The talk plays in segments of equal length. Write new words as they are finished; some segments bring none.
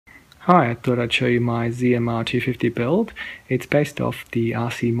Hi, I thought I'd show you my ZMR250 build. It's based off the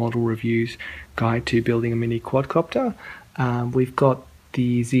RC Model Review's Guide to Building a Mini Quadcopter. We've got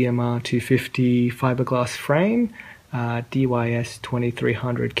the ZMR250 Fiberglass frame, DYS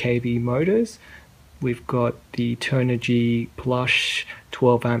 2300 kV motors. We've got the Turnigy Plush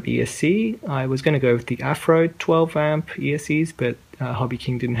 12 amp ESC. I was going to go with the Afro 12 amp ESCs, but Hobby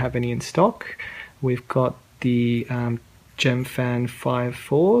King didn't have any in stock. We've got the Gemfan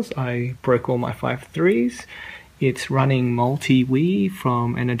 5.4s. I broke all my 5.3s. It's running MultiWii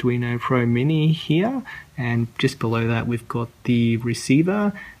from an Arduino Pro Mini here, and just below that we've got the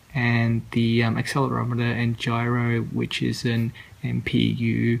receiver and the accelerometer and gyro, which is an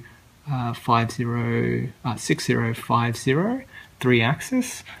MPU 6050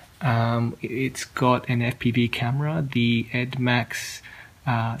 3-axis. It's got an FPV camera, the Emax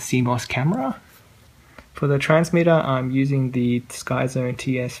CMOS camera. For the transmitter, I'm using the Skyzone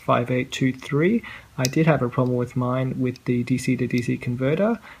TS5823. I did have a problem with mine with the DC to DC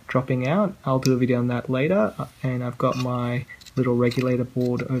converter dropping out. I'll do a video on that later. And I've got my little regulator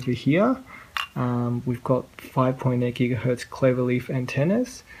board over here. We've got 5.8 GHz cloverleaf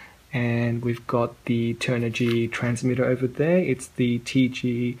antennas. And we've got the Turnigy transmitter over there. It's the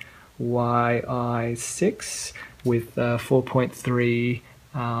TGYI6 with 4.3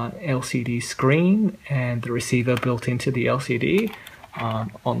 LCD screen and the receiver built into the LCD.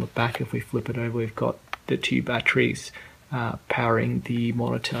 On the back, if we flip it over, we've got the two batteries powering the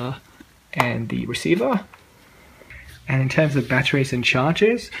monitor and the receiver. And in terms of batteries and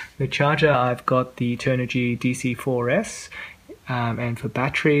chargers, the charger, I've got the Turnigy DC4S, and for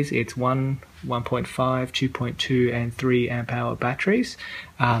batteries it's 1.5, 2.2 and 3 amp hour batteries.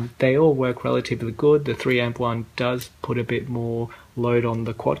 They all work relatively good. The 3 amp one does put a bit more load on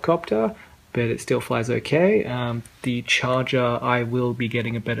the quadcopter, but it still flies okay. The charger, I will be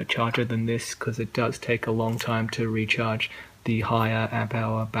getting a better charger than this because it does take a long time to recharge the higher amp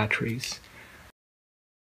hour batteries.